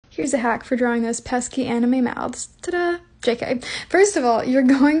Here's a hack for drawing those pesky anime mouths. Ta-da! JK. First of all, you're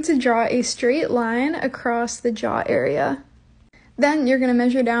going to draw a straight line across the jaw area. Then you're going to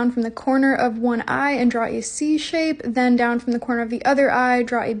measure down from the corner of one eye and draw a C shape, then down from the corner of the other eye,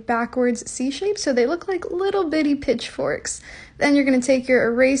 draw a backwards C shape so they look like little bitty pitchforks. Then you're going to take your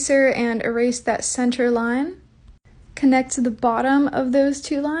eraser and erase that center line. Connect to the bottom of those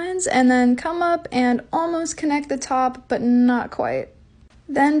two lines, and then come up and almost connect the top, but not quite.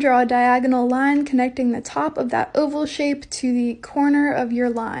 Then draw a diagonal line connecting the top of that oval shape to the corner of your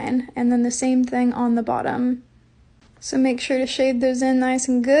line, and then the same thing on the bottom. So make sure to shade those in nice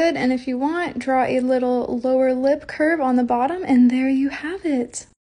and good, and if you want, draw a little lower lip curve on the bottom, and there you have it.